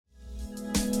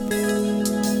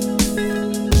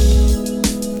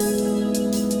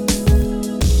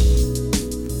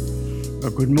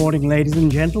Good morning, ladies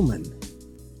and gentlemen.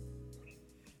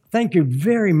 Thank you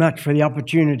very much for the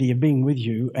opportunity of being with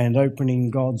you and opening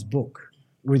God's book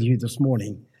with you this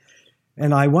morning.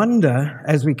 And I wonder,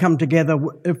 as we come together,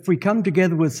 if we come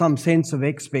together with some sense of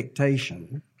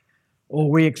expectation,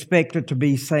 or we expect it to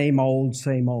be same old,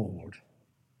 same old.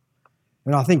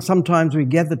 And I think sometimes we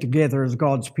gather together as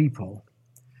God's people,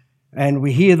 and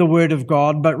we hear the word of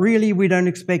God, but really we don't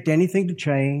expect anything to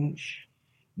change.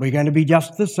 We're going to be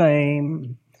just the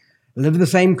same, live the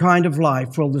same kind of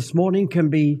life. Well, this morning can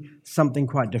be something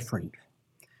quite different.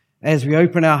 As we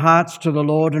open our hearts to the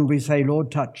Lord and we say, Lord,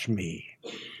 touch me,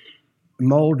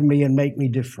 mold me and make me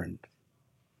different.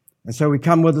 And so we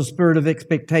come with a spirit of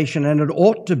expectation, and it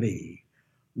ought to be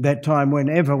that time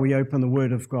whenever we open the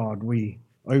Word of God, we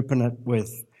open it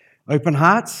with open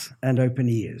hearts and open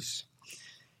ears.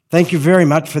 Thank you very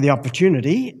much for the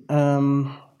opportunity.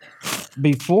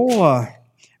 Before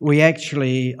we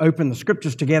actually open the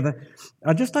scriptures together,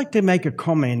 I'd just like to make a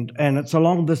comment, and it's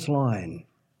along this line.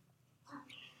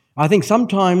 I think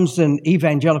sometimes in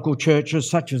evangelical churches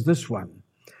such as this one,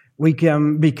 we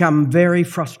can become very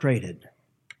frustrated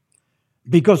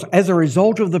because as a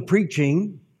result of the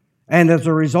preaching and as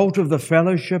a result of the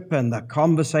fellowship and the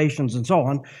conversations and so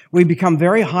on, we become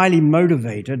very highly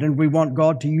motivated and we want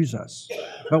God to use us,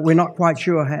 but we're not quite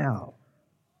sure how.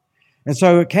 And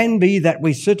so it can be that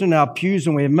we sit in our pews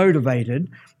and we're motivated.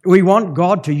 We want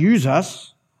God to use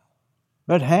us,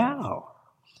 but how?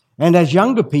 And as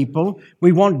younger people,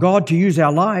 we want God to use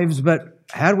our lives, but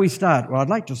how do we start? Well, I'd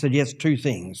like to suggest two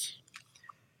things.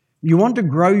 You want to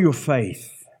grow your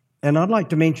faith, and I'd like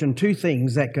to mention two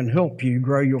things that can help you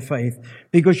grow your faith,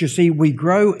 because you see, we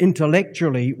grow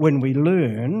intellectually when we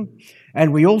learn,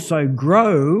 and we also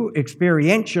grow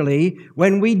experientially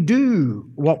when we do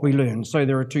what we learn. So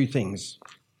there are two things.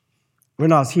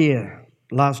 When I was here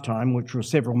last time, which was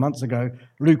several months ago,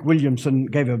 Luke Williamson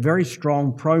gave a very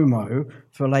strong promo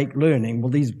for Lake Learning.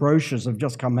 Well, these brochures have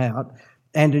just come out,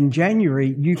 and in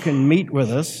January you can meet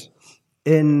with us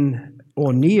in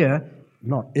or near,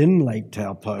 not in Lake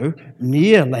Taupo,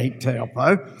 near Lake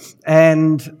Taupo,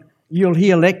 and you'll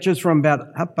hear lectures from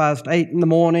about 8:30 in the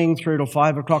morning through to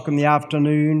 5 o'clock in the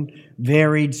afternoon,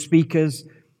 varied speakers.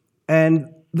 And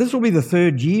this will be the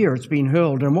third year it's been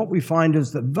held. And what we find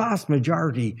is the vast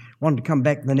majority want to come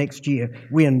back the next year.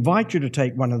 We invite you to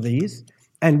take one of these,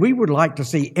 and we would like to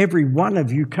see every one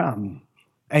of you come,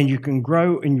 and you can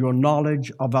grow in your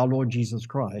knowledge of our Lord Jesus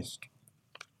Christ.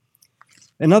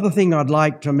 Another thing I'd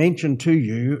like to mention to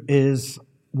you is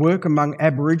work among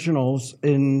Aboriginals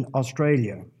in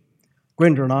Australia.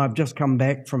 Gwenda and I have just come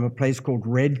back from a place called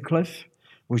Redcliffe,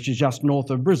 which is just north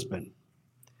of Brisbane.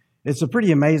 It's a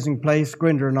pretty amazing place.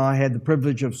 Gwenda and I had the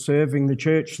privilege of serving the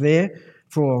church there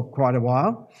for quite a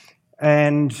while.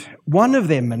 And one of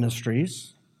their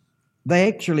ministries, they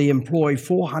actually employ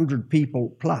 400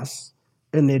 people plus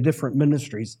in their different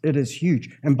ministries. It is huge.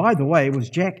 And by the way, it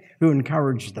was Jack who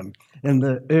encouraged them in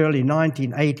the early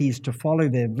 1980s to follow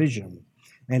their vision.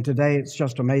 And today it's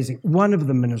just amazing. One of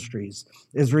the ministries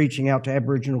is reaching out to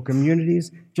Aboriginal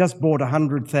communities, just bought a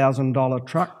 $100,000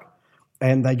 truck,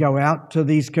 and they go out to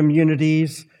these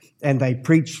communities and they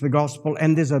preach the gospel.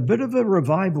 And there's a bit of a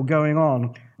revival going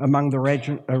on among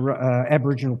the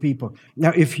Aboriginal people.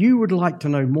 Now, if you would like to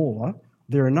know more,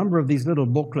 there are a number of these little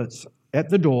booklets at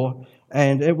the door,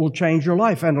 and it will change your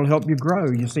life and it'll help you grow.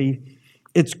 You see,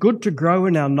 it's good to grow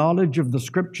in our knowledge of the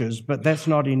scriptures, but that's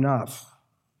not enough.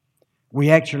 We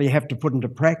actually have to put into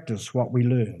practice what we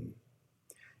learn.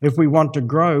 If we want to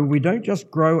grow, we don't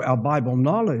just grow our Bible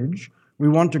knowledge, we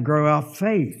want to grow our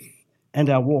faith and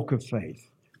our walk of faith.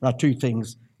 There are two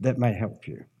things that may help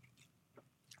you.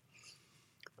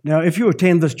 Now, if you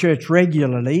attend this church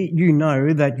regularly, you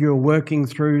know that you're working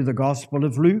through the Gospel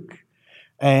of Luke,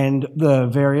 and the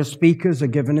various speakers are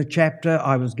given a chapter.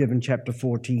 I was given chapter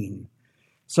 14.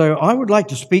 So I would like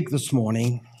to speak this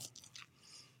morning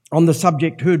on the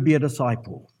subject, who'd be a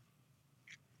disciple.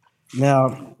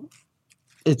 Now,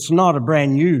 it's not a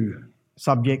brand new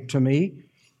subject to me.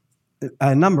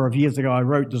 A number of years ago, I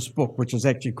wrote this book, which is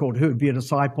actually called Who Would Be a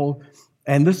Disciple?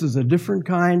 And this is a different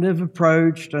kind of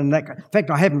approach. In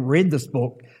fact, I haven't read this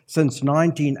book since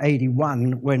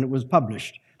 1981 when it was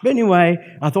published. But anyway,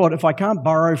 I thought, if I can't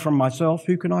borrow from myself,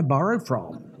 who can I borrow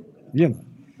from? You know.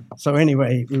 So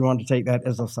anyway, we want to take that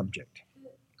as a subject.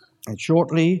 And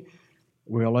shortly,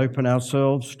 we'll open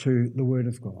ourselves to the Word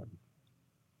of God.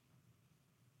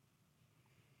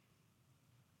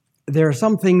 There are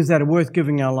some things that are worth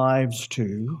giving our lives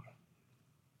to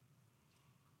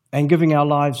and giving our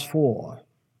lives for.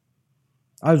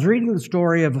 I was reading the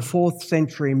story of a 4th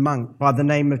century monk by the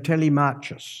name of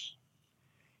Telemachus.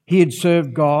 He had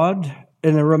served God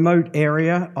in a remote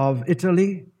area of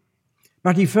Italy,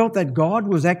 but he felt that God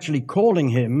was actually calling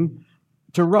him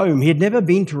to Rome. He had never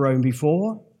been to Rome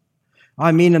before.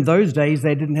 I mean, in those days,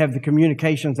 they didn't have the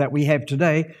communications that we have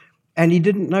today, and he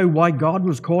didn't know why God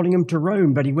was calling him to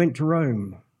Rome, but he went to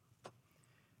Rome.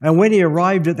 And when he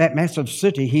arrived at that massive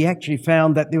city, he actually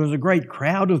found that there was a great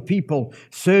crowd of people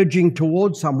surging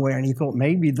towards somewhere, and he thought,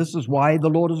 maybe this is why the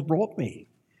Lord has brought me.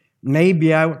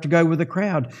 Maybe I ought to go with the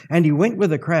crowd. And he went with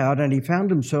the crowd, and he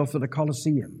found himself at the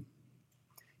Colosseum.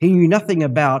 He knew nothing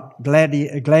about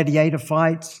gladiator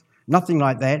fights, nothing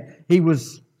like that. He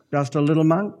was just a little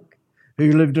monk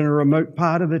who lived in a remote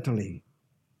part of Italy.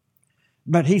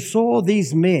 But he saw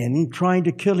these men trying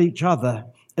to kill each other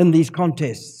in these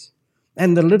contests.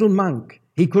 And the little monk,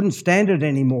 he couldn't stand it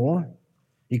anymore.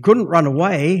 He couldn't run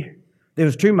away. There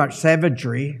was too much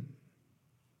savagery.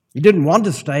 He didn't want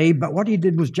to stay, but what he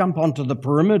did was jump onto the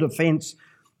perimeter fence,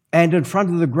 and in front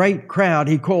of the great crowd,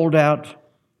 he called out,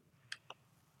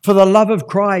 "For the love of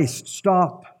Christ,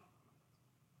 stop."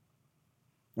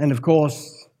 And of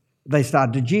course, they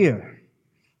started to jeer.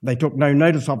 They took no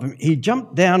notice of him. He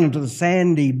jumped down into the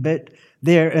sandy bit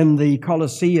there in the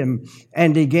Colosseum,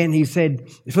 and again he said,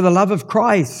 "For the love of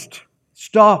Christ,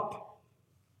 stop."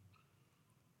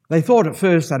 They thought at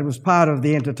first that it was part of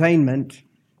the entertainment,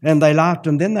 and they laughed,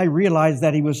 and then they realized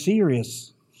that he was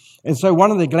serious. And so one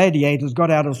of the gladiators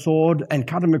got out a sword and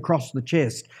cut him across the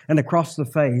chest and across the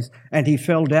face, and he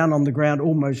fell down on the ground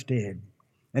almost dead,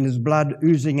 and his blood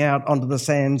oozing out onto the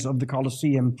sands of the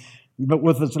Colosseum. But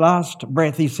with his last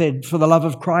breath, he said, "For the love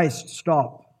of Christ,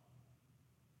 stop."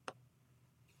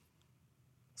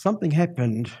 Something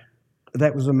happened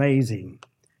that was amazing.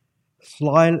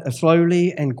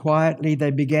 Slowly and quietly,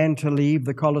 they began to leave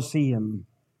the Colosseum.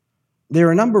 There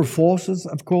are a number of forces,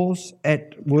 of course,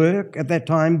 at work at that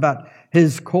time, but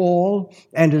his call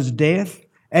and his death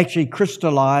actually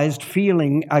crystallized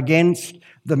feeling against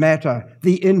the matter,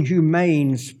 the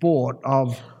inhumane sport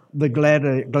of the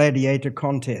gladiator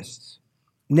contests.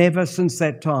 Never since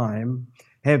that time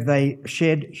have they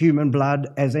shed human blood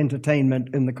as entertainment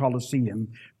in the Colosseum,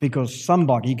 because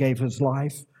somebody gave his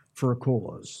life for a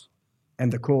cause,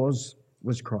 and the cause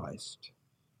was Christ.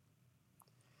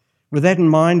 With that in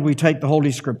mind, we take the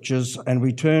Holy Scriptures and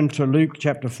we turn to Luke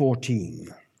chapter 14.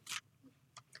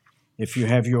 If you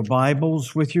have your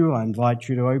Bibles with you, I invite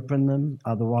you to open them.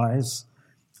 Otherwise,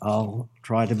 I'll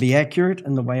try to be accurate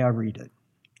in the way I read it.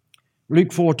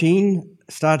 Luke 14,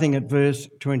 starting at verse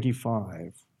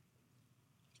 25.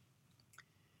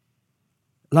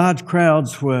 Large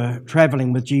crowds were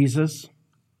traveling with Jesus,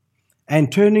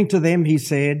 and turning to them, he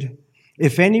said,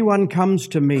 "If anyone comes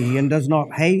to me and does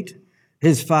not hate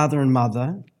his father and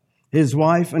mother, his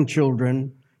wife and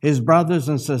children, his brothers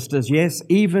and sisters, yes,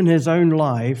 even his own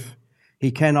life,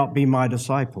 he cannot be my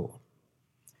disciple.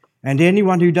 And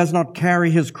anyone who does not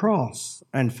carry his cross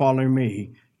and follow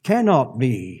me cannot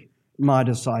be my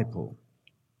disciple.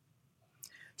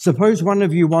 Suppose one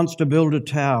of you wants to build a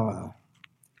tower.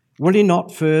 Will he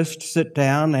not first sit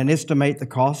down and estimate the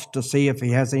cost to see if he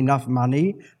has enough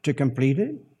money to complete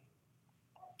it?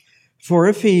 For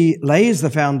if he lays the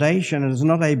foundation and is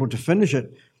not able to finish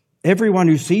it, everyone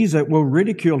who sees it will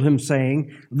ridicule him,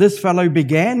 saying, 'This fellow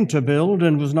began to build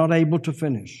and was not able to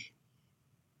finish.'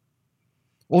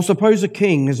 Or suppose a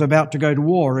king is about to go to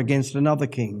war against another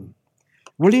king.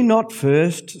 Will he not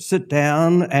first sit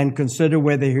down and consider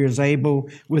whether he is able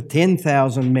with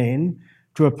 10,000 men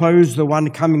to oppose the one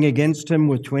coming against him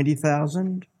with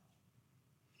 20,000?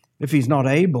 If he's not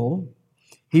able,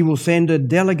 he will send a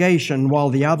delegation while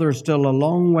the other is still a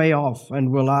long way off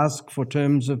and will ask for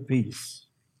terms of peace.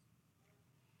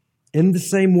 In the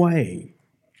same way,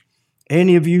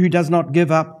 any of you who does not give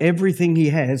up everything he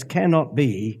has cannot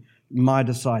be my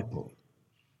disciple.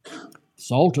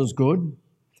 Salt is good,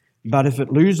 but if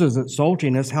it loses its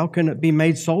saltiness, how can it be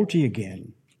made salty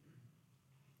again?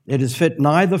 It is fit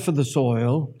neither for the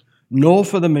soil nor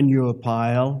for the manure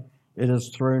pile. It is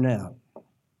thrown out.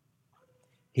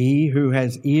 He who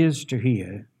has ears to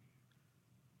hear,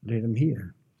 let him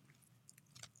hear."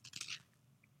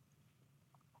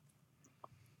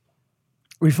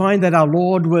 We find that our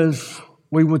Lord was,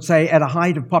 we would say, at a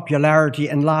height of popularity,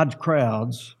 and large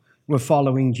crowds were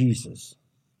following Jesus.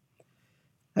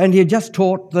 And he had just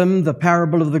taught them the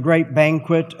parable of the great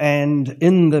banquet, and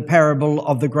in the parable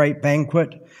of the great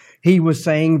banquet, he was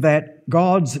saying that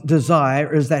God's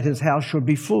desire is that his house should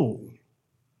be full.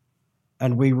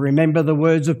 And we remember the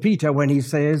words of Peter when he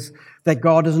says that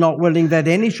God is not willing that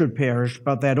any should perish,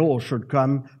 but that all should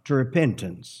come to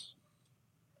repentance.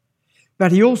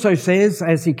 But he also says,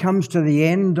 as he comes to the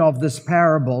end of this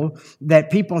parable, that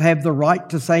people have the right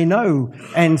to say no.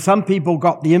 And some people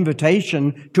got the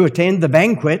invitation to attend the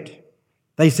banquet.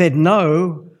 They said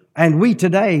no, and we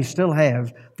today still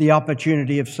have the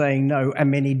opportunity of saying no,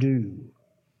 and many do.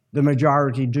 The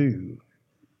majority do.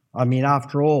 I mean,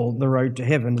 after all, the road to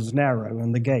heaven is narrow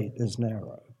and the gate is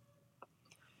narrow.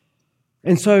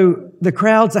 And so the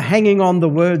crowds are hanging on the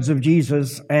words of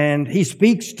Jesus, and he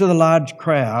speaks to the large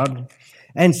crowd,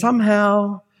 and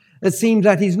somehow it seems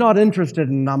that he's not interested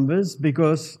in numbers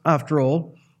because, after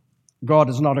all, God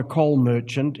is not a coal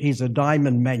merchant, he's a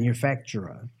diamond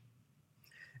manufacturer.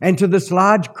 And to this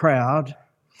large crowd,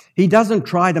 he doesn't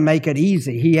try to make it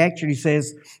easy. He actually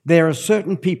says, there are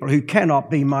certain people who cannot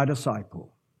be my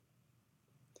disciple.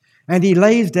 And he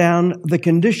lays down the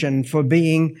condition for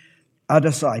being a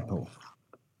disciple.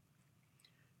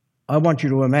 I want you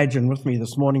to imagine with me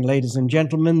this morning, ladies and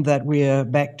gentlemen, that we're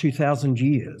back 2,000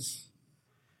 years.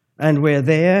 And we're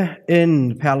there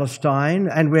in Palestine,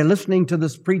 and we're listening to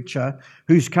this preacher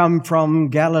who's come from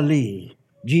Galilee.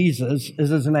 Jesus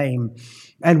is his name.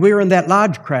 And we're in that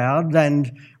large crowd,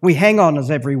 and we hang on his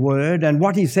every word, and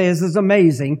what he says is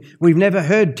amazing. We've never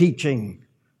heard teaching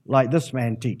like this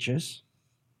man teaches.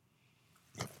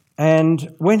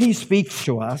 And when he speaks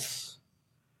to us,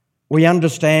 we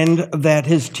understand that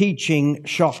his teaching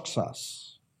shocks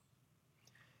us.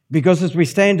 Because as we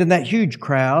stand in that huge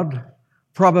crowd,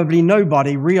 probably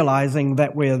nobody realizing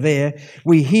that we're there,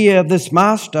 we hear this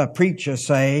master preacher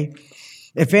say,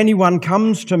 if anyone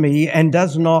comes to me and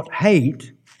does not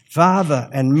hate father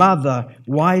and mother,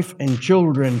 wife and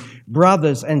children,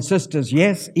 brothers and sisters,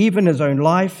 yes, even his own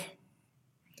life,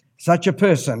 such a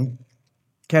person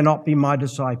cannot be my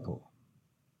disciple.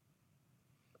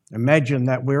 Imagine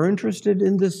that we're interested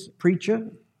in this preacher.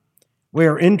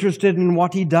 We're interested in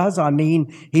what he does. I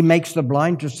mean, he makes the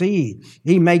blind to see.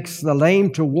 He makes the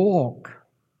lame to walk.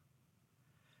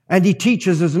 And he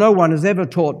teaches as no one has ever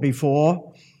taught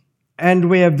before. And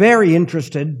we're very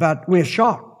interested, but we're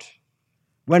shocked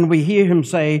when we hear him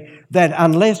say that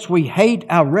unless we hate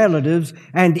our relatives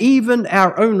and even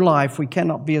our own life, we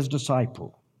cannot be his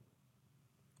disciple.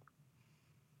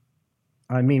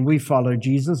 I mean, we follow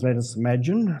Jesus, let us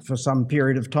imagine, for some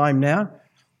period of time now,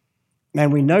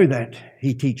 and we know that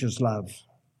he teaches love.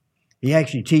 He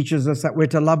actually teaches us that we're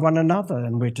to love one another,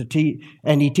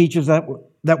 and he teaches that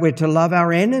we're to love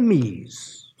our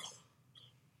enemies.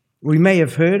 We may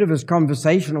have heard of his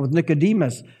conversation with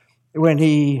Nicodemus when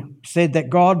he said that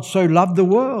God so loved the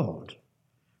world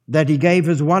that he gave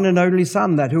his one and only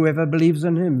Son, that whoever believes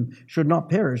in him should not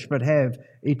perish but have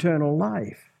eternal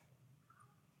life.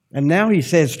 And now he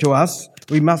says to us,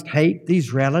 we must hate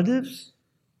these relatives?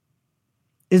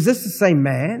 Is this the same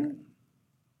man?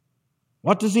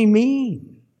 What does he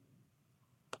mean?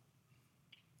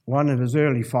 One of his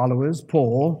early followers,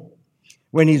 Paul,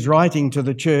 when he's writing to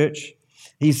the church,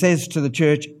 he says to the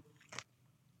church,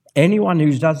 anyone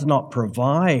who does not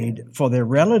provide for their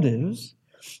relatives,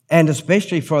 and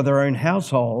especially for their own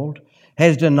household,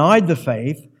 has denied the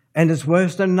faith and is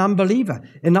worse than an unbeliever.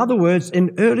 In other words,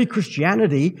 in early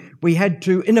Christianity, we had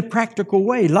to, in a practical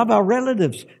way, love our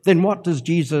relatives. Then what does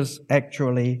Jesus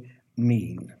actually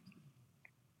mean?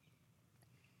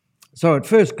 So at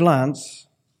first glance,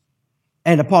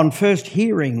 and upon first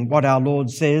hearing what our Lord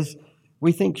says,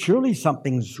 we think surely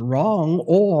something's wrong,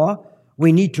 or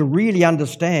we need to really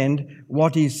understand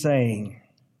what he's saying.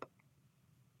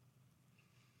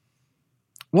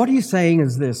 What he's saying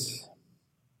is this: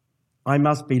 I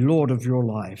must be Lord of your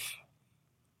life,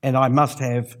 and I must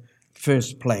have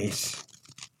first place.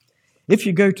 If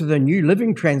you go to the New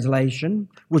Living Translation,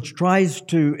 which tries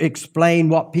to explain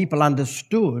what people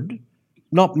understood,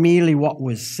 not merely what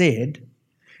was said,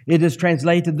 it is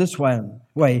translated this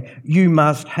way: you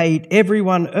must hate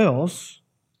everyone else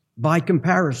by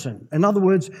comparison. In other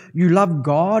words, you love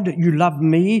God, you love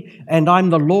me, and I'm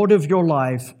the Lord of your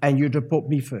life, and you're to put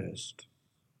me first.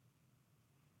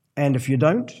 And if you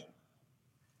don't,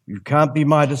 you can't be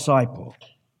my disciple.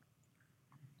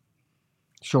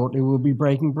 Shortly we'll be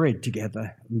breaking bread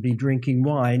together and be drinking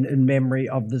wine in memory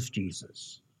of this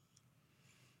Jesus.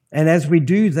 And as we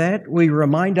do that, we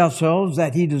remind ourselves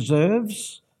that he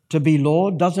deserves to be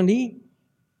Lord, doesn't he?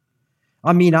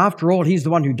 I mean, after all, he's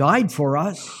the one who died for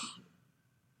us.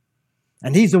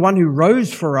 And he's the one who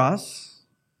rose for us.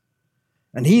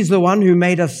 And he's the one who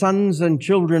made us sons and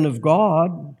children of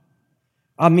God.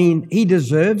 I mean, he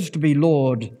deserves to be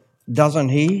Lord, doesn't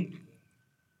he?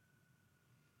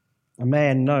 A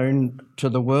man known to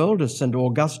the world as St.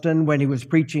 Augustine, when he was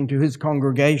preaching to his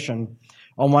congregation,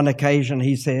 On one occasion,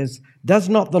 he says, "Does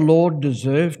not the Lord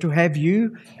deserve to have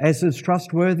you as his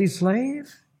trustworthy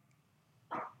slave?"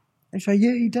 They say,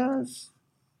 yeah, he does.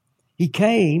 He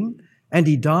came and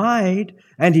he died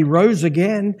and he rose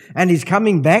again and he's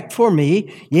coming back for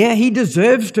me. Yeah, he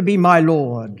deserves to be my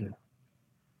Lord.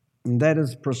 And that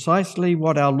is precisely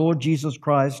what our Lord Jesus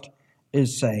Christ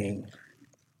is saying.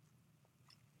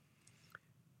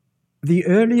 The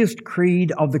earliest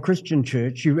creed of the Christian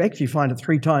church, you actually find it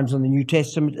 3 times in the New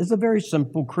Testament, is a very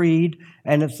simple creed,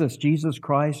 and it's this: Jesus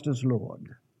Christ is Lord.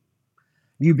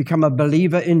 You become a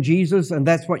believer in Jesus, and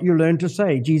that's what you learn to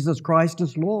say: Jesus Christ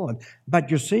is Lord.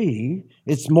 But you see,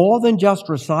 it's more than just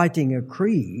reciting a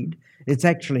creed, it's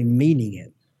actually meaning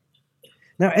it.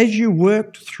 Now, as you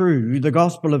worked through the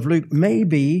Gospel of Luke,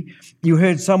 maybe you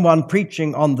heard someone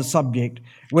preaching on the subject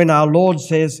when our Lord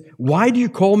says, "Why do you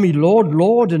call me Lord,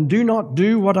 Lord, and do not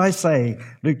do what I say?"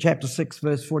 Luke chapter 6,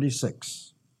 verse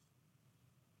 46.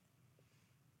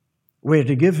 We're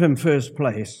to give him first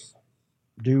place,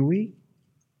 do we?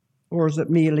 Or is it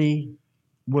merely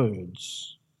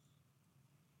words?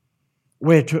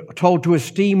 We're told to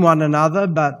esteem one another,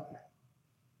 but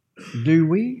do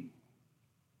we?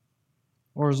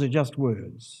 Or is it just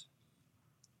words?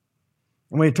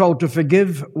 And we're told to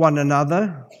forgive one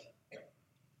another,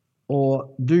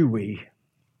 or do we?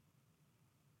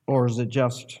 Or is it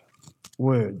just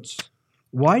words?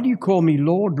 Why do you call me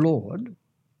Lord, Lord,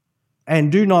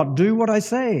 and do not do what I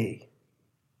say?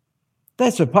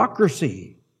 That's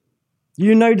hypocrisy.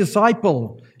 You're no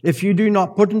disciple if you do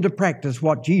not put into practice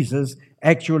what Jesus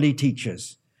actually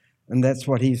teaches. And that's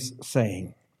what he's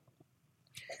saying.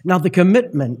 Now, the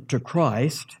commitment to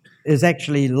Christ is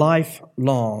actually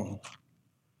lifelong.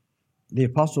 The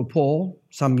Apostle Paul,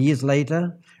 some years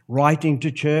later, writing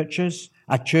to churches,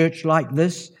 a church like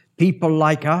this, people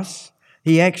like us,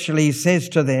 he actually says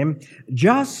to them,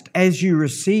 "Just as you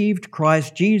received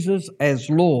Christ Jesus as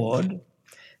Lord,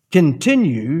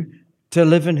 continue to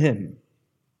live in him,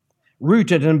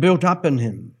 rooted and built up in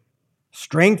him,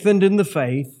 strengthened in the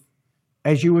faith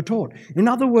as you were taught." In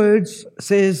other words,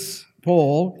 says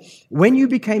Paul, when you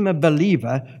became a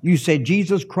believer, you said,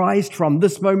 "Jesus Christ from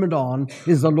this moment on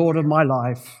is the Lord of my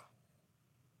life.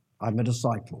 I'm a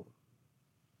disciple."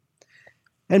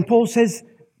 And Paul says,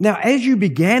 now as you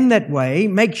began that way,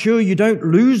 make sure you don't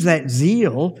lose that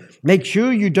zeal, make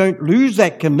sure you don't lose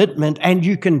that commitment, and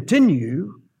you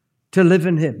continue to live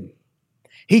in him.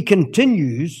 He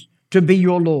continues to be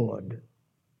your Lord.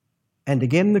 And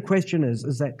again, the question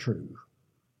is that true?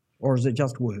 Or is it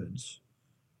just words?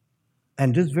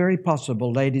 And it is very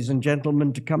possible, ladies and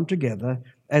gentlemen, to come together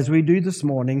as we do this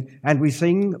morning, and we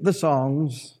sing the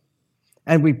songs,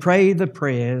 and we pray the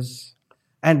prayers,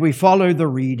 and we follow the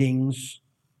readings,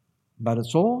 but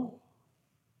it's all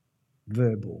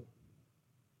verbal.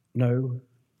 No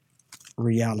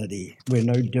reality. We're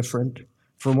no different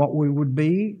from what we would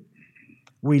be.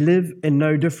 We live in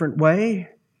no different way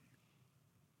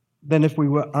than if we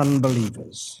were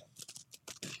unbelievers.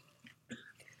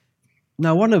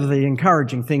 Now, one of the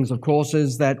encouraging things, of course,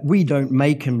 is that we don't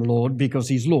make him Lord because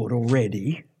he's Lord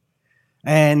already.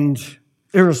 And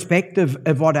irrespective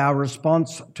of what our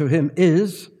response to him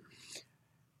is,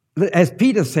 as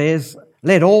Peter says,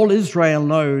 "Let all Israel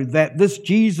know that this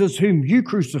Jesus whom you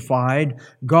crucified,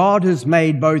 God has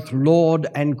made both Lord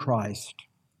and Christ."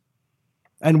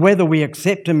 And whether we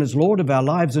accept him as Lord of our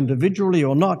lives individually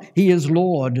or not, he is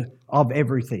Lord of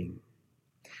everything.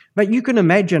 But you can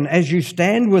imagine as you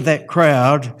stand with that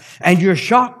crowd and you're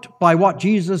shocked by what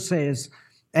Jesus says,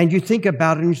 and you think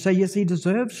about it and you say, yes, he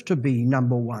deserves to be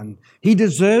number one. He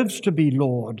deserves to be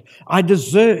Lord.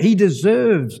 He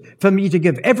deserves for me to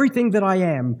give everything that I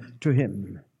am to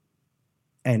him.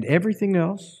 And everything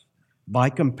else, by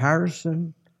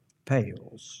comparison,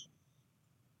 pales.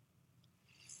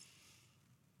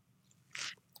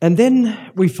 And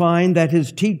then we find that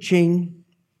his teaching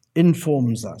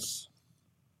informs us.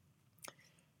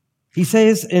 He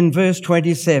says in verse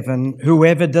 27,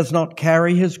 "Whoever does not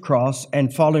carry his cross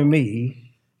and follow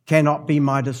me cannot be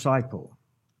my disciple."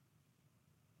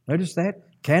 Notice that?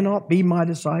 Cannot be my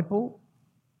disciple.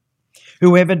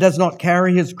 Whoever does not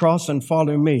carry his cross and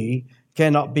follow me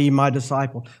cannot be my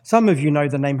disciple. Some of you know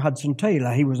the name Hudson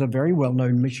Taylor. He was a very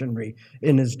well-known missionary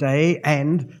in his day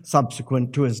and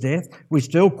subsequent to his death. We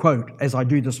still quote, as I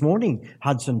do this morning,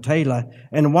 Hudson Taylor.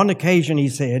 And on one occasion he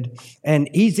said, "An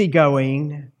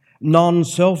easygoing,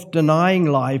 non-self-denying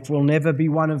life will never be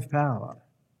one of power."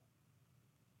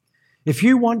 If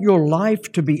you want your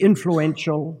life to be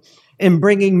influential in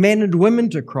bringing men and women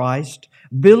to Christ,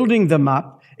 building them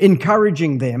up,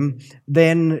 encouraging them,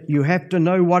 then you have to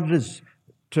know what it is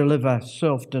to live a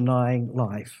self-denying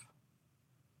life.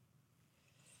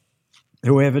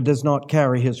 Whoever does not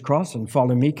carry his cross and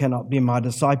follow me cannot be my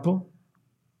disciple.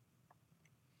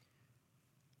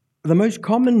 The most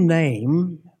common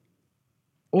name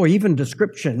or even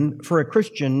description for a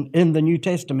Christian in the New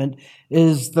Testament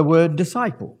is the word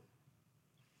disciple.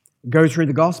 Go through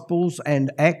the Gospels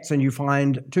and Acts and you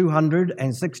find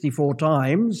 264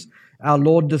 times our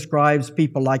Lord describes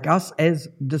people like us as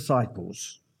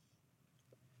disciples.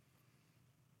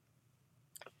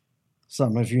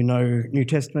 Some of you know New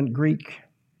Testament Greek.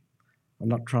 I'm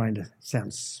not trying to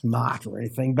sound smart or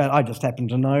anything, but I just happen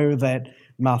to know that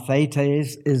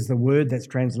mathetes is the word that's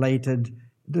translated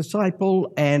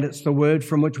disciple, and it's the word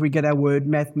from which we get our word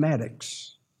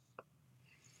mathematics.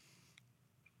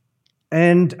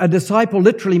 And a disciple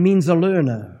literally means a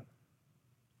learner.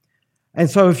 And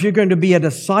so if you're going to be a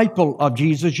disciple of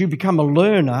Jesus, you become a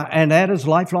learner, and that is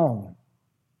lifelong.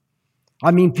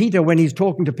 I mean, Peter, when he's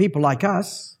talking to people like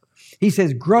us, he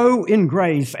says, grow in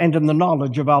grace and in the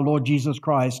knowledge of our Lord Jesus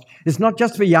Christ. It's not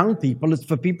just for young people, it's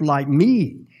for people like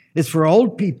me. It's for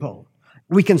old people.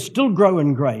 We can still grow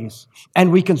in grace,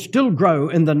 and we can still grow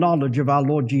in the knowledge of our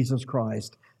Lord Jesus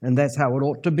Christ. And that's how it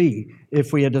ought to be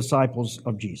if we are disciples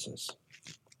of Jesus.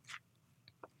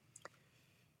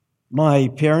 My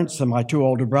parents and my two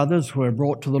older brothers were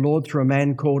brought to the Lord through a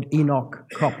man called Enoch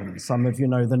Coppin. Some of you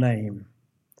know the name.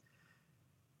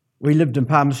 We lived in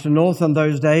Palmerston North in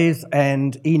those days,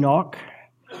 and Enoch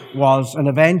was an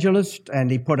evangelist, and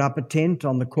he put up a tent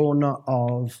on the corner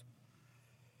of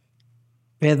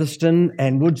Featherston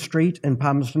and Wood Street in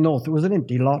Palmerston North. It was an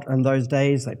empty lot in those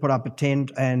days. They put up a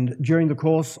tent, and during the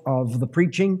course of the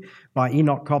preaching by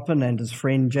Enoch Coppin and his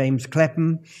friend James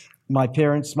Clapham, my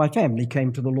family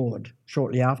came to the Lord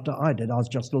shortly after I did. I was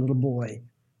just a little boy.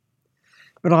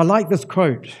 But I like this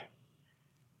quote.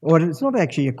 Or it's not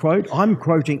actually a quote. I'm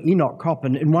quoting Enoch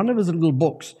Coppin. In one of his little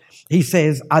books, he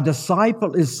says, a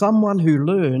disciple is someone who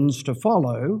learns to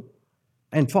follow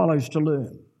and follows to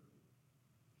learn.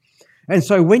 And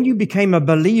so when you became a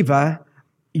believer,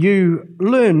 you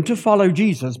learned to follow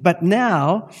Jesus. But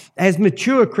now, as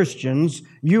mature Christians,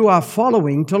 you are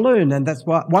following to learn. And that's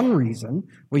one reason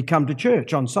we come to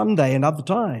church on Sunday and other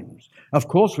times. Of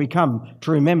course, we come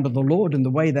to remember the Lord in the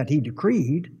way that He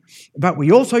decreed, but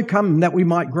we also come that we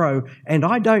might grow. And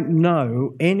I don't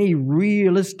know any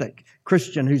realistic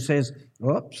Christian who says,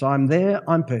 oops, I'm there,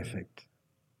 I'm perfect.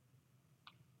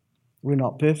 We're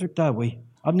not perfect, are we?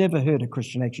 I've never heard a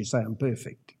Christian actually say, I'm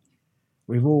perfect.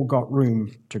 We've all got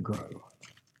room to grow.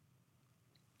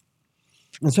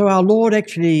 And so our Lord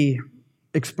actually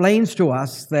explains to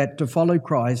us that to follow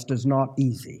Christ is not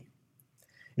easy.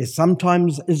 It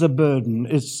sometimes is a burden.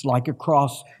 It's like a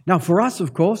cross. Now, for us,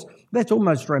 of course, that's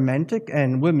almost romantic,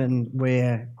 and women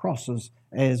wear crosses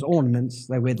as ornaments.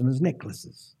 They wear them as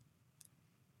necklaces.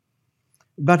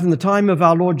 But in the time of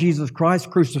our Lord Jesus Christ,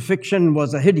 crucifixion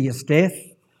was a hideous death,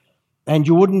 and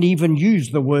you wouldn't even use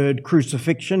the word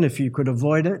crucifixion if you could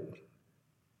avoid it.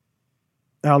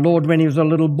 Our Lord, when He was a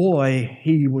little boy,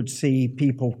 He would see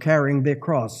people carrying their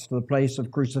cross to the place of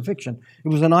crucifixion. It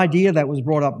was an idea that was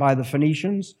brought up by the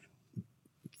Phoenicians,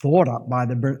 thought up by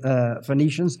the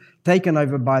Phoenicians, taken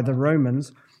over by the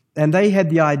Romans, and they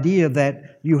had the idea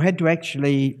that you had to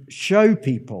actually show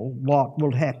people what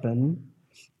will happen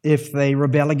if they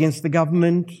rebel against the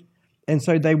government, and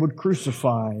so they would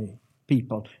crucify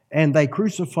people. And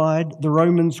the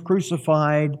Romans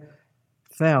crucified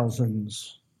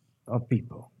thousands of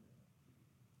people.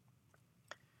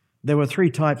 There were three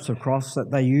types of cross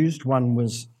that they used. One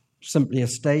was simply a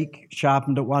stake,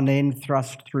 sharpened at one end,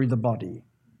 thrust through the body,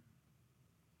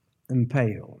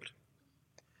 impaled.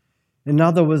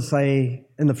 Another was in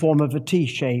the form of a T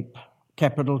shape,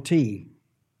 capital T,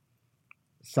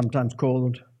 sometimes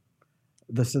called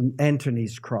the St.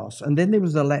 Anthony's cross. And then there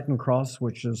was the Latin cross,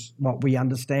 which is what we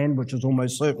understand, which is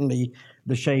almost certainly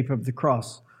the shape of the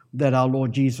cross that our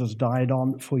Lord Jesus died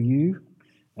on for you,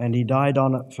 and He died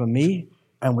on it for me,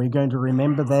 and we're going to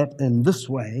remember that in this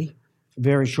way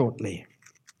very shortly.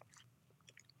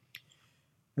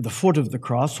 At the foot of the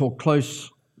cross, or close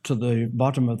to the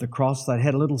bottom of the cross, they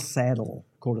had a little saddle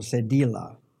called a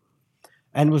sedilla,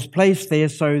 and was placed there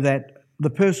so that the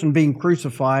person being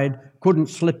crucified couldn't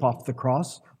slip off the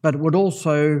cross, but it would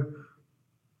also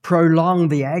prolong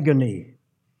the agony.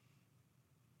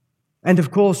 And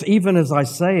of course, even as I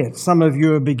say it, some of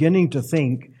you are beginning to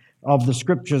think of the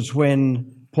scriptures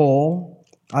when Paul,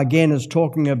 again, is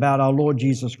talking about our Lord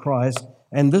Jesus Christ,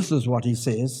 and this is what he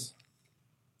says: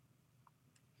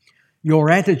 your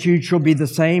attitude shall be the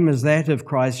same as that of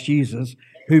Christ Jesus,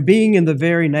 who being in the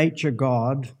very nature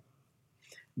God,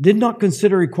 did not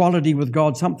consider equality with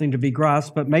God something to be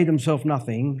grasped, but made Himself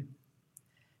nothing,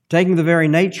 taking the very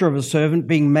nature of a servant,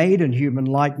 being made in human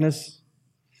likeness,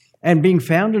 and being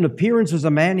found in appearance as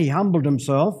a man, he humbled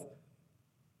himself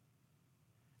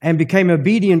and became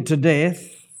obedient to death,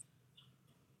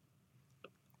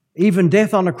 even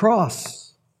death on a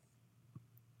cross!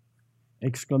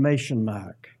 Exclamation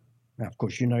mark. Now, of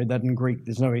course, you know that in Greek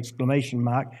there's no exclamation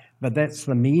mark, but that's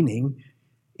the meaning.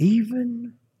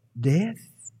 Even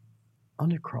death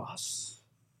on a cross.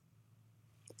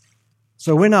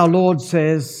 So when our Lord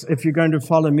says, if you're going to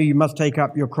follow me, you must take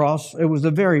up your cross, it was a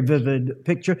very vivid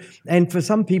picture. And for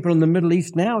some people in the Middle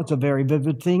East now, it's a very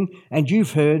vivid thing. And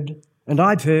you've heard, and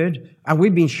I've heard, and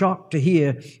we've been shocked to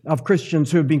hear of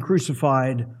Christians who have been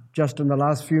crucified just in the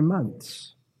last few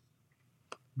months.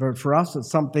 But for us, it's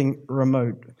something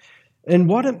remote. And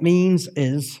what it means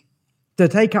is, to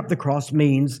take up the cross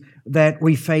means that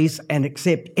we face and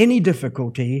accept any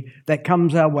difficulty that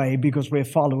comes our way because we're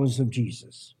followers of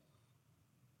Jesus.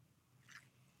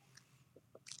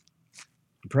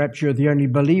 Perhaps you're the only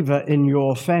believer in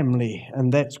your family,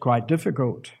 and that's quite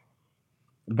difficult.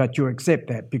 But you accept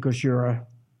that because you're a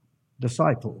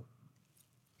disciple.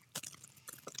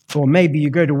 Or maybe you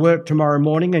go to work tomorrow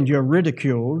morning and you're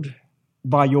ridiculed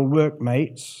by your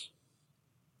workmates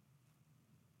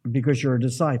because you're a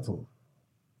disciple.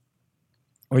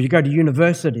 Or you go to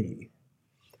university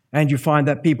and you find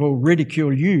that people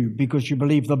ridicule you because you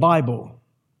believe the Bible.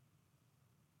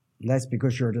 And that's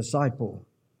because you're a disciple.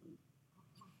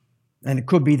 And it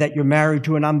could be that you're married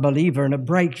to an unbeliever and it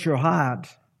breaks your heart.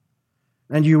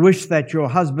 And you wish that your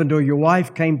husband or your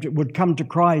wife would come to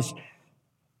Christ,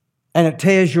 and it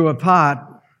tears you apart.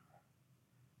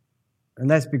 And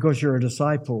that's because you're a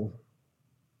disciple.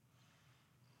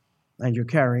 And you're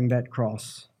carrying that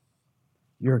cross.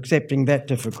 You're accepting that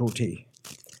difficulty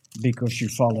because you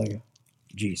follow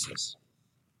Jesus.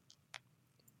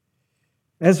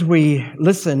 As we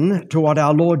listen to what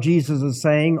our Lord Jesus is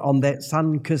saying on that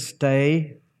sun-kissed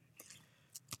day,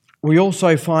 we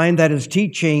also find that his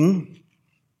teaching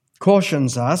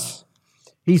cautions us.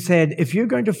 He said, if you're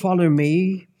going to follow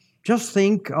me, just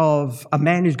think of a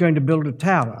man who's going to build a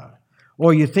tower,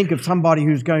 or you think of somebody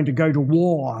who's going to go to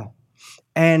war.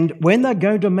 And when they're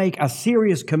going to make a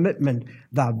serious commitment,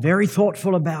 they're very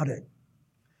thoughtful about it.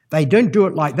 They don't do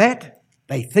it like that.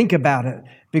 They think about it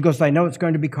because they know it's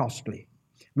going to be costly.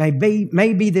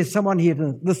 Maybe there's someone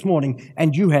here this morning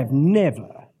and you have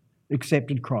never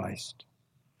accepted Christ.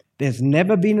 There's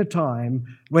never been a time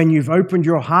when you've opened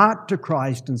your heart to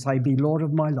Christ and say, be Lord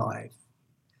of my life.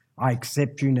 I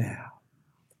accept you now.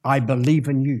 I believe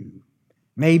in you.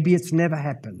 Maybe it's never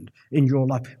happened in your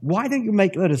life. Why don't you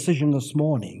make the decision this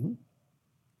morning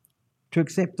to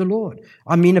accept the Lord?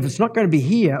 I mean, if it's not going to be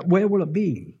here, where will it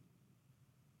be?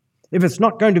 If it's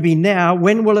not going to be now,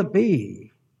 when will it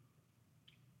be?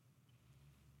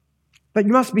 But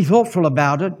you must be thoughtful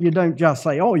about it. You don't just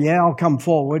say, oh yeah, I'll come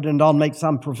forward and I'll make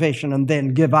some profession and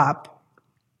then give up.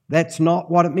 That's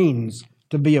not what it means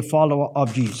to be a follower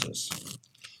of Jesus.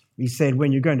 He said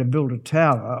when you're going to build a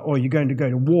tower or you're going to go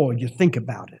to war, you think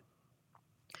about it.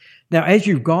 Now, as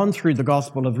you've gone through the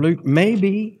Gospel of Luke,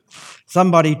 maybe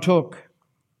somebody took,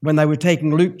 when they were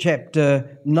taking Luke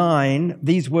chapter 9,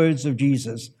 these words of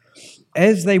Jesus.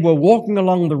 As they were walking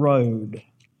along the road,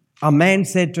 a man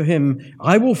said to him,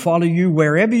 I will follow you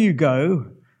wherever you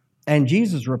go. And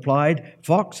Jesus replied,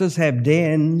 foxes have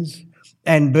dens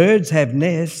and birds have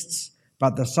nests,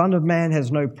 but the Son of Man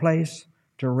has no place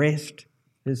to rest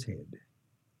his head.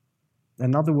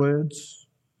 In other words,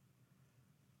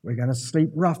 we're going to sleep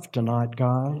rough tonight,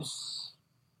 guys.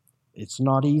 It's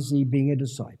not easy being a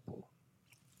disciple.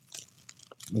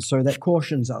 And so that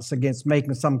cautions us against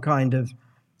making some kind of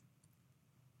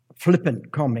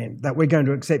flippant comment that we're going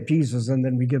to accept Jesus and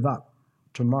then we give up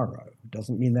tomorrow.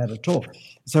 Doesn't mean that at all.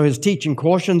 So his teaching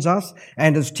cautions us,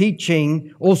 and his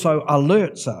teaching also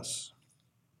alerts us.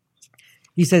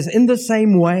 He says, in the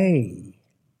same way,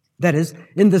 that is,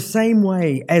 in the same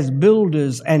way as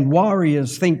builders and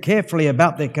warriors think carefully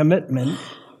about their commitment,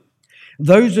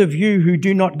 those of you who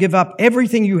do not give up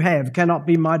everything you have cannot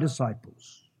be my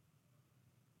disciples.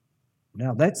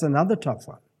 Now that's another tough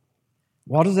one.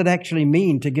 What does it actually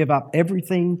mean to give up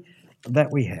everything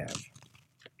that we have?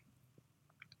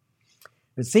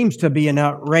 It seems to be an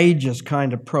outrageous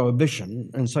kind of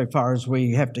prohibition insofar as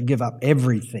we have to give up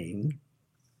everything.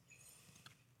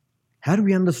 How do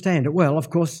we understand it? Well,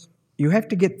 of course, you have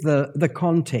to get the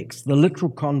context, the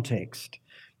literal context.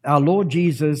 Our Lord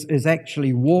Jesus is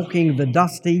actually walking the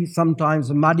dusty,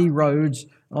 sometimes muddy roads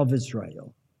of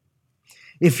Israel.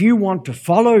 If you want to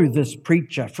follow this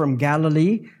preacher from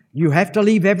Galilee, you have to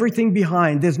leave everything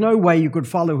behind. There's no way you could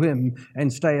follow him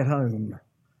and stay at home.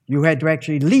 You had to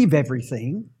actually leave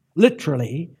everything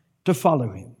literally, to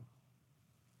follow him.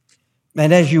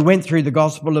 And as you went through the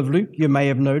Gospel of Luke, you may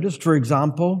have noticed, for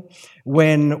example,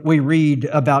 when we read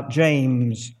about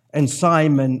James and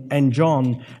Simon and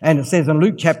John, and it says in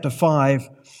Luke chapter 5,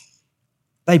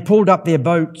 they pulled up their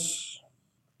boats,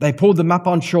 they pulled them up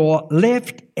on shore,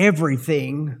 left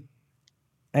everything,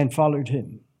 and followed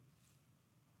him.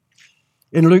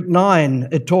 In Luke 9,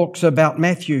 it talks about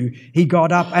Matthew. He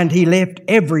got up and he left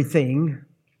everything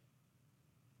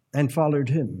and followed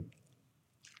him.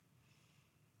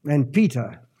 And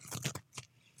Peter,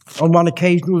 on one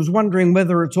occasion, was wondering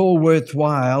whether it's all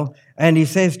worthwhile. And he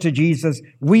says to Jesus,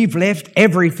 "We've left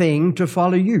everything to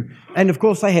follow you." And of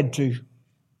course they had to,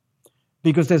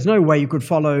 because there's no way you could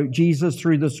follow Jesus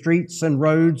through the streets and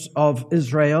roads of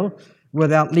Israel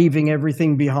without leaving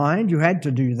everything behind. You had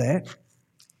to do that.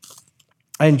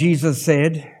 And Jesus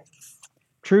said,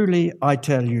 "Truly I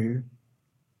tell you,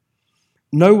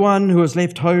 no one who has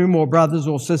left home or brothers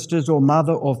or sisters or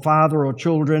mother or father or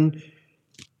children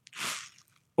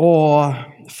or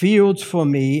fields for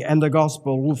me and the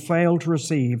gospel will fail to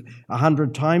receive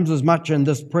 100 times as much in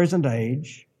this present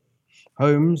age,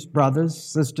 homes, brothers,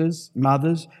 sisters,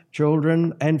 mothers,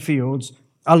 children, and fields,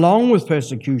 along with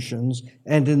persecutions,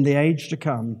 and in the age to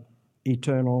come,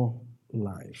 eternal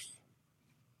life."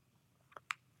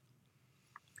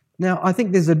 Now, I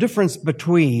think there's a difference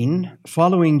between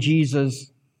following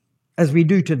Jesus as we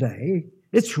do today.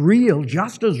 It's real,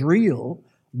 just as real,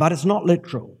 but it's not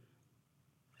literal.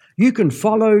 You can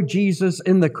follow Jesus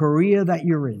in the career that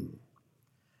you're in.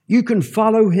 You can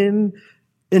follow him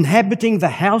inhabiting the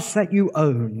house that you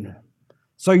own,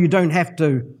 so you don't have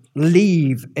to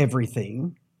leave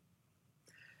everything,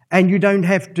 and you don't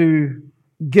have to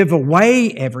give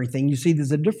away everything. You see,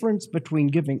 there's a difference between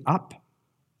giving up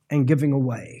and giving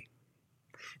away.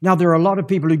 Now, there are a lot of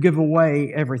people who give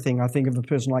away everything. I think of a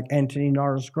person like Anthony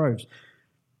Norris Groves.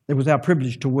 It was our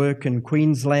privilege to work in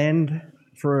Queensland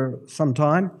for some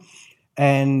time,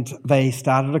 and they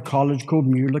started a college called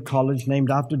Muller College,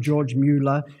 named after George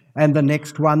Muller, and the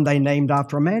next one they named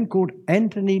after a man called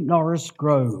Anthony Norris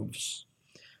Groves.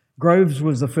 Groves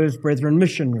was the First Brethren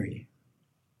missionary.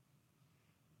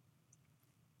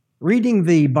 Reading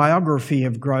the biography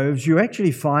of Groves, you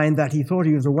actually find that he thought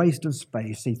he was a waste of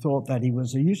space. He thought that he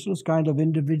was a useless kind of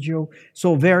individual,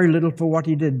 saw very little for what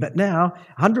he did. But now,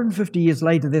 150 years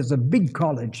later, there's a big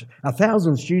college,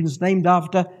 1,000 students named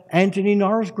after Anthony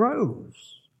Norris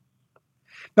Groves.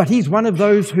 But he's one of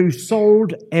those who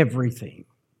sold everything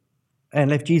and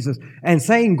left Jesus. And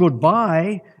saying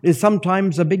goodbye is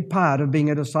sometimes a big part of being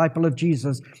a disciple of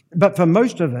Jesus. But for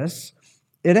most of us,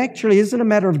 it actually isn't a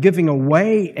matter of giving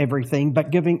away everything, but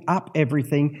giving up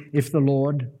everything if the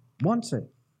Lord wants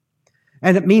it.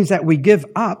 And it means that we give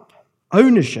up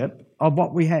ownership of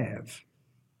what we have.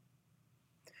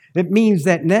 It means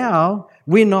that now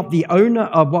we're not the owner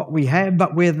of what we have,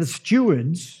 but we're the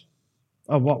stewards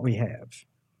of what we have.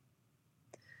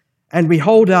 And we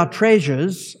hold our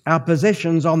treasures, our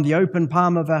possessions, on the open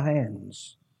palm of our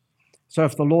hands. So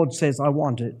if the Lord says, "I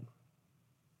want it,"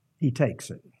 he takes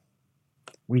it.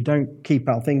 We don't keep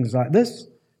our things like this.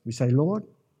 We say, "Lord,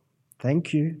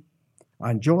 thank you.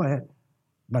 I enjoy it.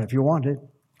 But if you want it,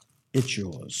 it's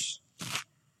yours."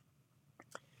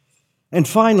 And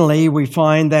finally, we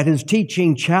find that his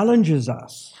teaching challenges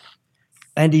us.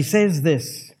 And he says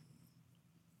this: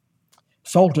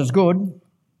 salt is good,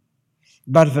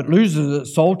 but if it loses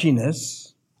its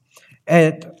saltiness,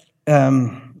 it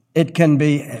can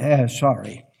be,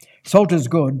 salt is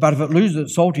good, but if it loses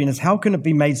its saltiness, how can it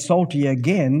be made salty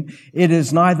again? It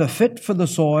is neither fit for the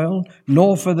soil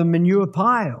nor for the manure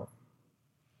pile.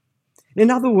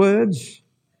 In other words,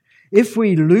 if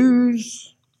we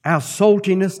lose our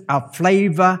saltiness, our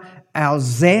flavor, our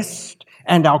zest,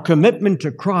 and our commitment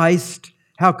to Christ,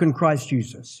 how can Christ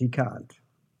use us? He can't.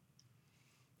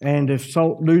 And if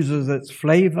salt loses its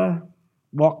flavor,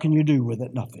 what can you do with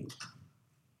it? Nothing.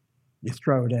 You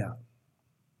throw it out.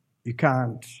 You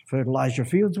can't fertilize your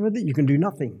fields with it. You can do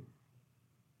nothing.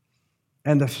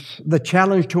 And the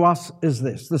challenge to us is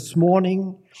this. This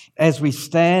morning, as we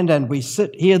stand and we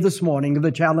sit here this morning,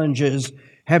 the challenge is,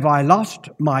 have I lost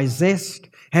my zest?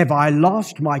 Have I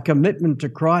lost my commitment to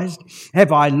Christ?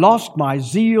 Have I lost my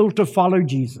zeal to follow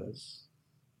Jesus?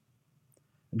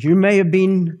 And you may have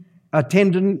been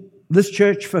attending this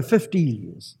church for 50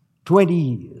 years, 20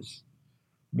 years,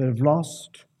 but have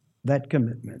lost that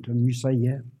commitment. And you say,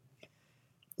 "Yeah,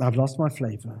 I've lost my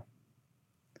flavor.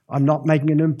 I'm not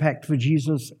making an impact for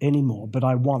Jesus anymore, but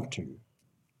I want to."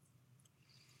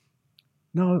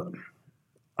 No,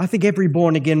 I think every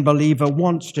born-again believer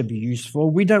wants to be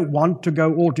useful. We don't want to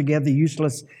go altogether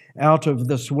useless out of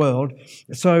this world.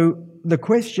 So the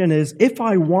question is, if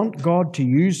I want God to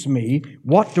use me,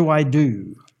 what do I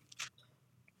do?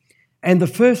 And the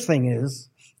first thing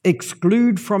is,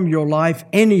 exclude from your life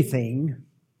anything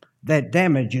that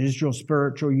damages your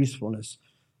spiritual usefulness.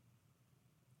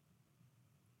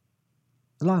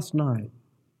 Last night,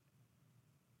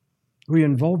 were you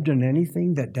involved in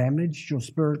anything that damaged your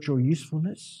spiritual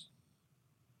usefulness?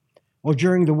 Or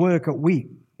during the week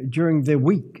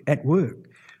at work,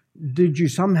 did you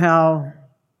somehow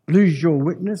lose your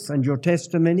witness and your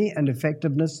testimony and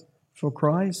effectiveness for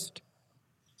Christ?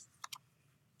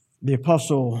 The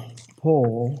Apostle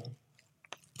Paul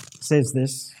says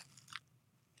this,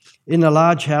 "In a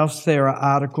large house there are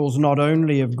articles not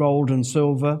only of gold and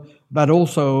silver, but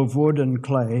also of wood and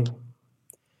clay.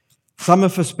 Some are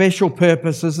for special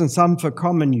purposes and some for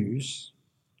common use.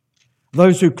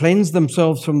 Those who cleanse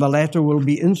themselves from the latter will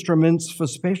be instruments for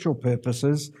special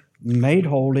purposes, made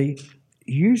holy,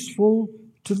 useful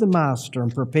to the master,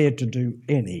 and prepared to do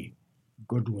any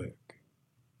good work."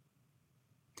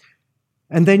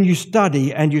 And then you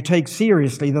study and you take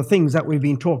seriously the things that we've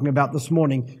been talking about this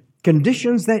morning.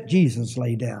 Conditions that Jesus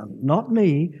laid down. Not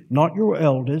me, not your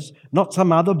elders, not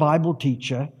some other Bible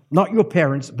teacher, not your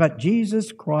parents, but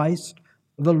Jesus Christ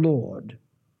the Lord.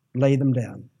 Lay them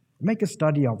down. Make a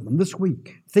study of them this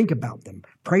week. Think about them.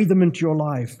 Pray them into your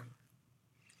life.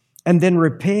 And then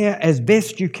repair as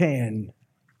best you can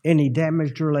any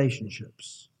damaged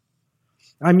relationships.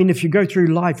 I mean, if you go through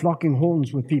life locking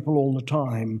horns with people all the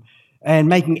time and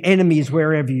making enemies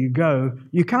wherever you go,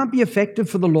 you can't be effective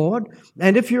for the Lord.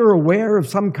 And if you're aware of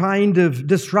some kind of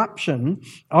disruption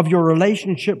of your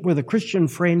relationship with a Christian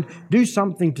friend, do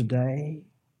something today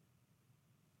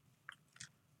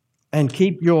and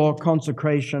keep your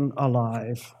consecration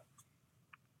alive.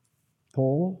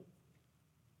 Paul,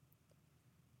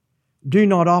 do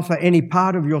not offer any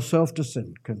part of yourself to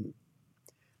sin,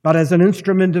 but as an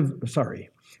instrument of,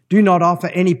 do not offer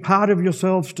any part of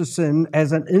yourselves to sin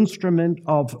as an instrument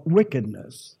of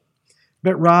wickedness,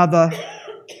 but rather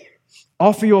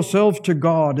offer yourselves to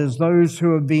God as those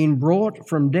who have been brought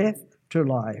from death to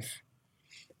life,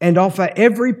 and offer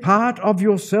every part of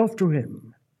yourself to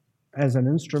Him as an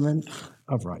instrument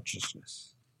of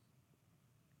righteousness.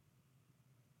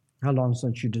 How long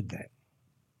since you did that?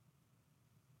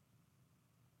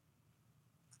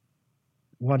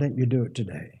 Why don't you do it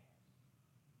today?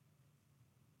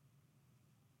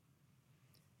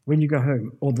 When you go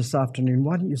home, or this afternoon,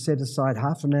 why don't you set aside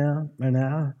half an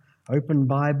hour, open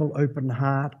Bible, open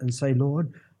heart, and say,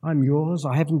 Lord, I'm yours.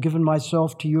 I haven't given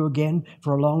myself to you again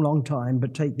for a long, long time,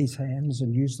 but take these hands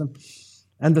and use them.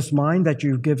 And this mind that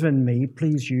you've given me,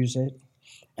 please use it.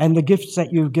 And the gifts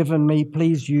that you've given me,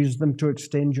 please use them to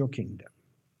extend your kingdom.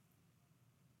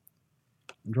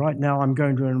 And right now, I'm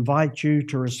going to invite you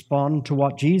to respond to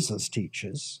what Jesus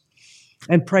teaches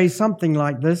and pray something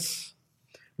like this.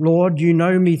 Lord, you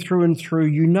know me through and through.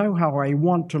 You know how I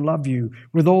want to love you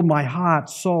with all my heart,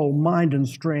 soul, mind, and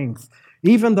strength.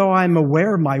 Even though I'm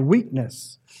aware of my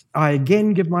weakness, I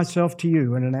again give myself to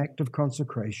you in an act of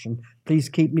consecration. Please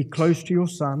keep me close to your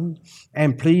Son,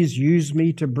 and please use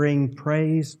me to bring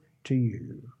praise to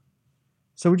you.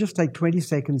 So we'll just take 20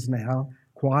 seconds now,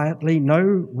 quietly,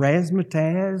 no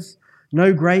razzmatazz,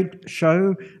 no great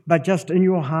show, but just in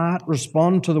your heart,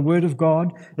 respond to the Word of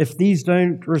God. If these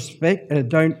don't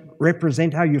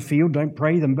represent how you feel, don't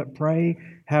pray them, but pray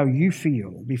how you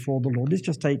feel before the Lord. Let's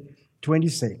just take 20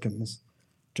 seconds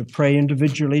to pray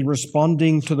individually,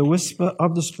 responding to the whisper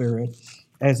of the Spirit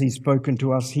as He's spoken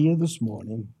to us here this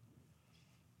morning.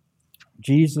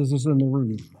 Jesus is in the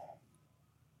room.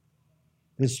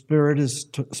 His Spirit is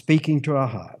speaking to our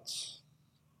hearts.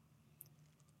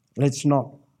 Let's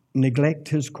not neglect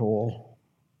His call.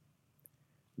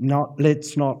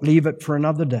 Let's not leave it for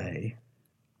another day.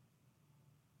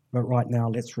 But right now,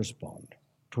 let's respond.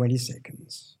 20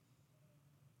 seconds.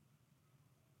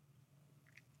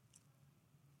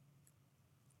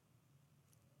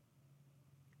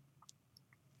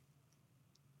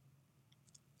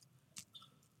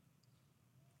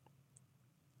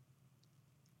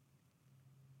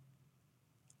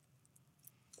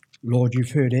 Lord,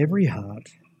 you've heard every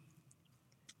heart.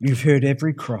 You've heard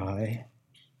every cry.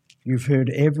 You've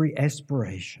heard every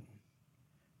aspiration.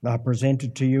 I present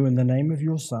it to you in the name of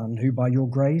your Son, who by your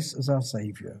grace is our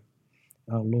Savior,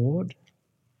 our Lord,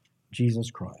 Jesus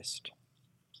Christ.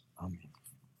 Amen.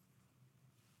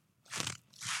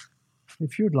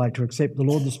 If you'd like to accept the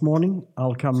Lord this morning,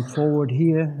 I'll come forward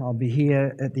here. I'll be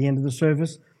here at the end of the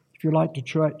service. If you'd like to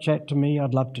chat to me,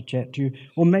 I'd love to chat to you.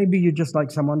 Or maybe you'd just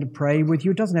like someone to pray with you.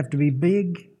 It doesn't have to be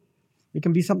big. It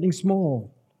can be something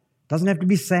small. It doesn't have to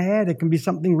be sad. It can be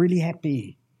something really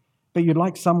happy. But you'd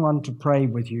like someone to pray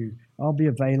with you. I'll be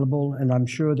available, and I'm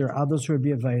sure there are others who will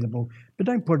be available. But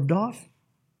don't put it off.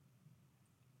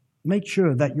 Make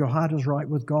sure that your heart is right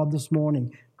with God this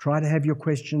morning. Try to have your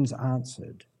questions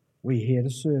answered. We're here to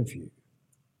serve you.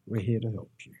 We're here to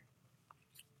help you.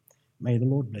 May the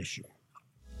Lord bless you.